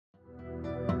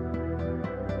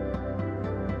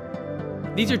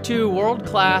These are two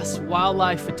world-class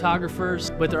wildlife photographers,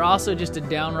 but they're also just a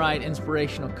downright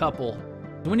inspirational couple.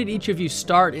 When did each of you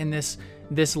start in this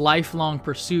lifelong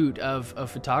pursuit of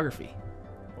photography?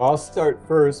 I'll start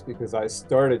first because I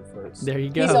started first. There you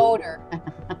go. He's older.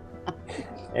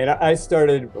 And I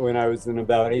started when I was in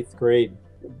about 8th grade.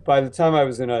 By the time I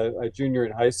was in a junior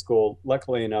in high school,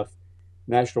 luckily enough,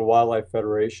 National Wildlife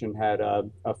Federation had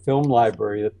a film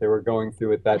library that they were going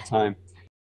through at that time.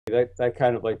 That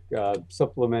kind of like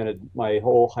supplemented my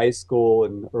whole high school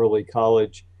and early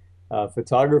college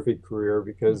photography career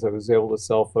because I was able to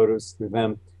sell photos through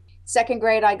them. 2nd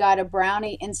grade, I got a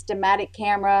Brownie Instamatic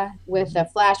camera with a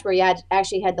flash where you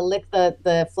actually had to lick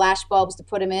the flash bulbs to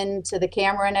put them into the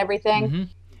camera and everything.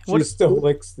 Mm-hmm. She still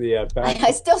licks the back.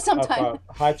 I still sometimes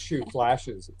hot shoot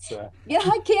flashes. It's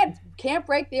I can't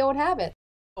break the old habit.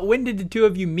 When did the two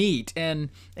of you meet, and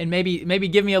maybe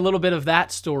give me a little bit of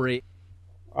that story?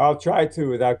 I'll try to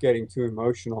without getting too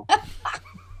emotional.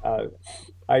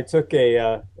 I took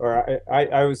I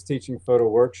was teaching photo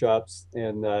workshops,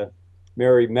 and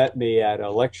Mary met me at a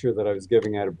lecture that I was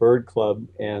giving at a bird club,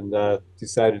 and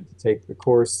decided to take the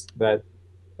course that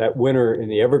winter in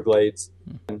the Everglades.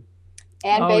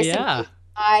 And basically, yeah.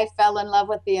 I fell in love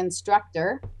with the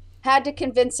instructor. Had to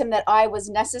convince him that I was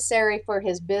necessary for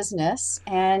his business,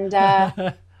 and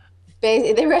the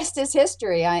rest is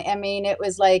history. I mean, it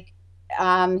was like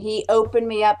he opened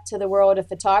me up to the world of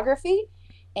photography,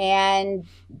 and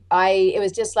it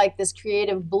was just like this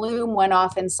creative bloom went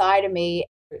off inside of me.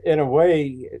 In a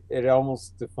way, it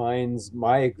almost defines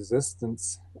my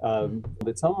existence.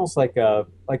 It's almost like a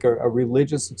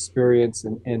religious experience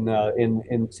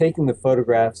in taking the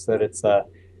photographs, that it's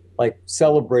like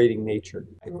celebrating nature.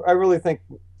 I really think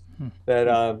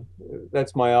that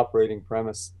that's my operating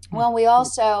premise. Well, we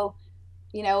also,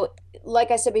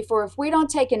 like I said before, if we don't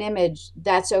take an image,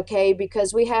 that's okay,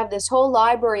 because we have this whole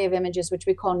library of images, which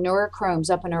we call neurochromes,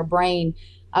 up in our brain,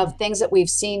 of things that we've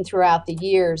seen throughout the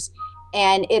years.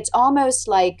 And it's almost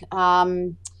like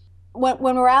when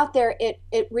we're out there,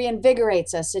 it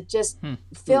reinvigorates us. It just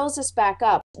fills us back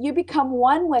up. You become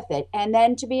one with it. And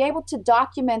then to be able to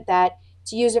document that,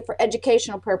 to use it for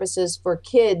educational purposes for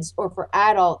kids or for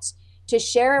adults, to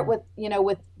share it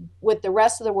with the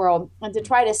rest of the world, and to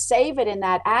try to save it in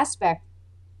that aspect,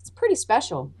 it's pretty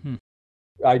special.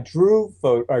 I drew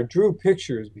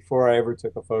pictures before I ever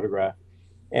took a photograph.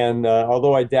 And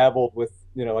although I dabbled with,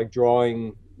 like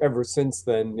drawing ever since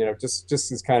then, just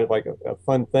as kind of like a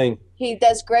fun thing. He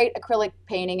does great acrylic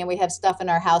painting, and we have stuff in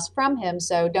our house from him,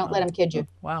 so don't let him kid you.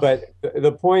 Wow. But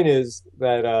the point is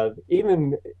that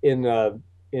even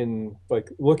in like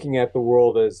looking at the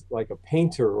world as like a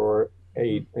painter or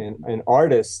an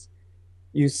artist,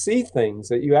 you see things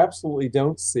that you absolutely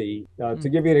don't see. To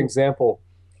give you an example,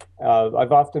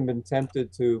 I've often been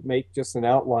tempted to make just an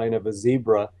outline of a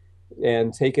zebra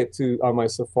and take it on my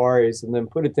safaris, and then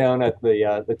put it down at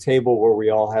the table where we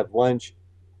all have lunch,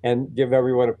 and give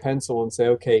everyone a pencil and say,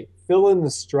 okay, fill in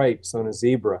the stripes on a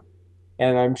zebra.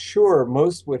 And I'm sure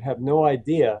most would have no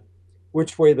idea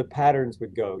which way the patterns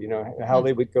would go, how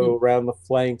they would go around the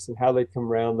flanks, and how they'd come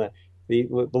around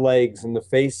the legs and the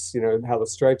face, and how the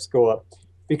stripes go up.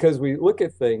 Because we look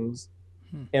at things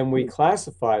and we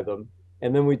classify them,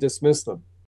 and then we dismiss them.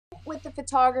 With the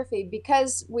photography,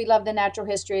 because we love the natural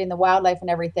history and the wildlife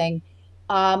and everything,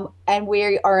 and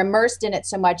we are immersed in it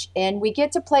so much, and we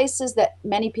get to places that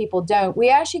many people don't, we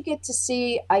actually get to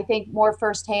see, I think, more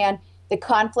firsthand the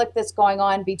conflict that's going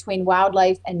on between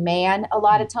wildlife and man a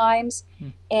lot of times.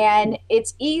 And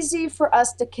it's easy for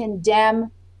us to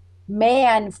condemn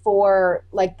man for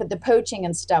like the poaching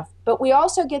and stuff, but we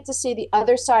also get to see the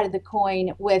other side of the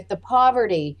coin with the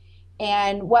poverty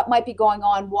and what might be going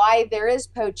on, why there is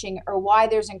poaching or why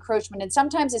there's encroachment. And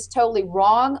sometimes it's totally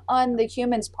wrong on the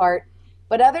human's part,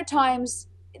 but other times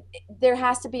there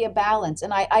has to be a balance.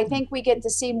 And I think we get to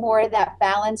see more of that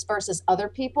balance versus other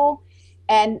people.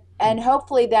 And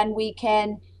hopefully then we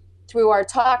can, through our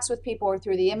talks with people or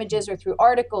through the images or through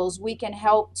articles, we can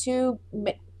help to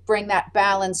bring that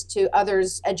balance to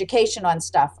others' education on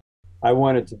stuff. I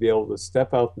wanted to be able to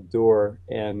step out the door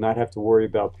and not have to worry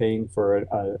about paying for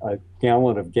a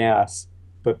gallon of gas,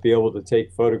 but be able to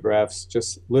take photographs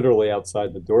just literally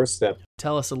outside the doorstep.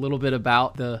 Tell us a little bit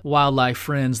about the wildlife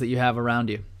friends that you have around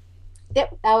you.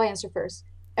 Yep, I'll answer first.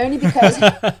 Only because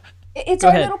it's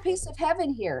our little piece of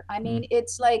heaven here. I mean,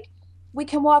 it's like we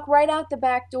can walk right out the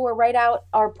back door, right out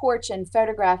our porch, and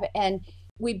photograph it. And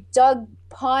we dug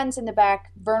ponds in the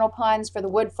back, vernal ponds for the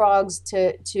wood frogs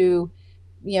to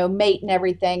mate and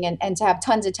everything, and to have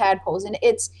tons of tadpoles. And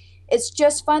it's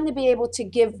just fun to be able to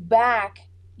give back,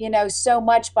 so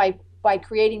much by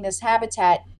creating this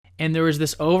habitat. and there was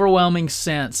this overwhelming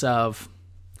sense of,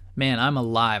 man, I'm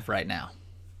alive right now.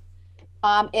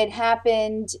 It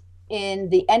happened in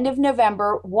the end of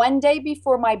November, one day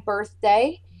before my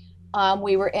birthday.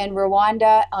 We were in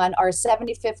Rwanda on our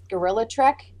 75th gorilla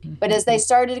trek. But as they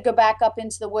started to go back up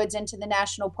into the woods, into the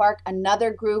national park,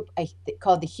 another group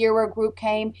called the Hero Group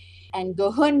came, and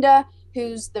Gahunda,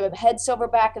 who's the head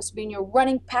silverback of Sabino,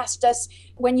 running past us.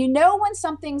 When you know when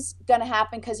something's going to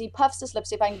happen, because he puffs his lips,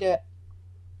 see if I can do it.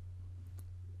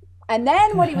 And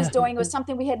then what he was doing was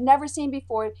something we had never seen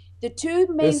before. The two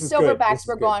main silverbacks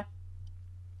were going.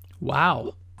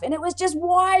 Wow. And it was just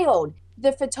wild.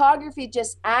 The photography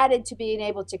just added to being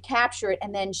able to capture it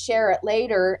and then share it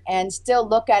later and still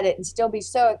look at it and still be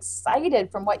so excited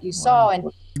from what you saw.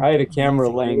 And I had a camera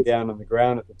laying down on the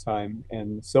ground at the time,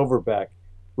 and the silverback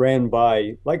ran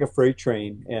by like a freight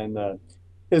train, and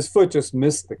his foot just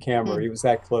missed the camera. He was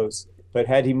that close. But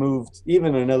had he moved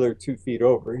even another 2 feet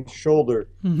over, his shoulder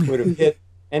would have hit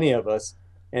any of us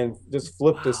and just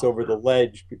flipped us over the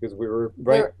ledge, because we were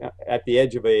right at the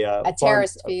edge of a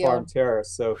farm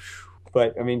terrace. So,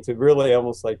 but I mean, to really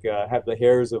almost like have the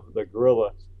hairs of the gorilla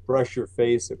brush your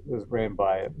face, it ran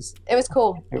by. It was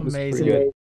cool. It was amazing. Pretty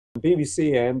good.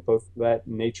 BBC and both that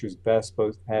and Nature's Best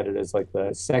both had it as like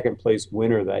the second place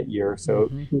winner that year. So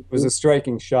it was a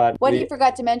striking shot. What he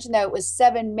forgot to mention, though, it was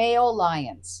 7 male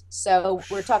lions. So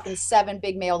we're talking 7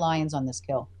 big male lions on this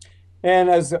kill. And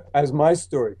as my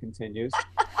story continues,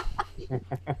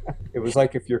 it was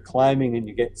like if you're climbing and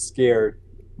you get scared,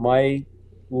 my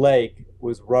leg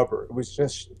was rubber. It was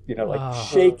just, you know, like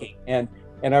shaking. And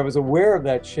I was aware of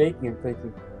that shaking and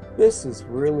thinking, this is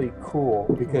really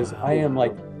cool, because I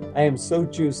am so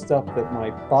juiced up that my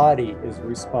body is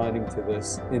responding to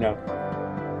this, you know.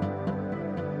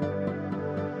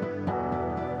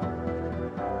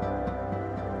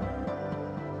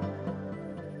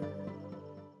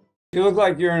 You look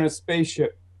like you're in a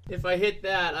spaceship. If I hit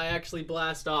that, I actually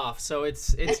blast off, so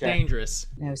it's dangerous.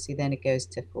 No, see, then it goes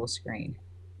to full screen.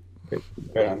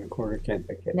 Right on the corner, can't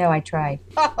take it. No, I tried.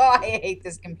 Oh, I hate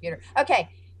this computer. Okay,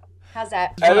 how's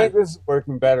that? I think this is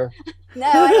working better. No,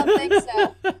 I don't think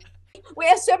so. We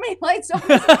have so many lights on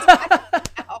this time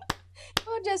now.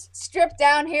 We'll just strip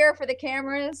down here for the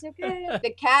cameras. Okay.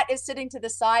 The cat is sitting to the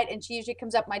side, and she usually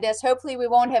comes up my desk. Hopefully we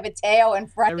won't have a tail in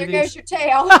front. There goes your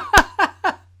tail.